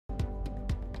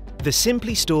The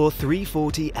SimpliStore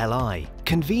 340 Li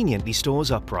conveniently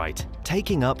stores upright,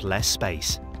 taking up less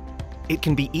space. It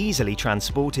can be easily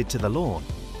transported to the lawn,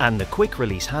 and the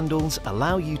quick-release handles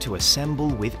allow you to assemble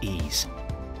with ease.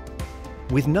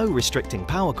 With no restricting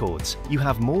power cords, you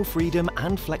have more freedom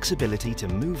and flexibility to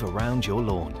move around your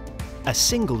lawn. A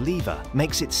single lever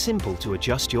makes it simple to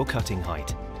adjust your cutting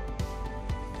height.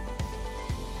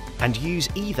 And use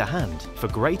either hand for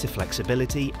greater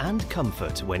flexibility and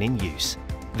comfort when in use.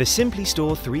 The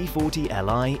SimpliStore 340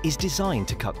 Li is designed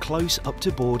to cut close up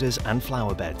to borders and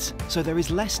flower beds, so there is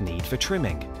less need for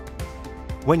trimming.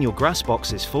 When your grass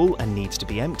box is full and needs to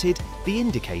be emptied, the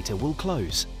indicator will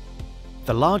close.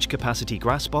 The large capacity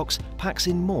grass box packs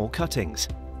in more cuttings,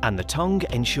 and the tongue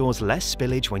ensures less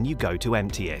spillage when you go to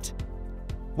empty it.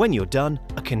 When you're done,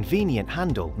 a convenient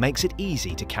handle makes it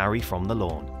easy to carry from the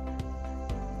lawn.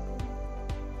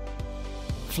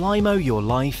 Flymo your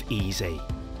life easy.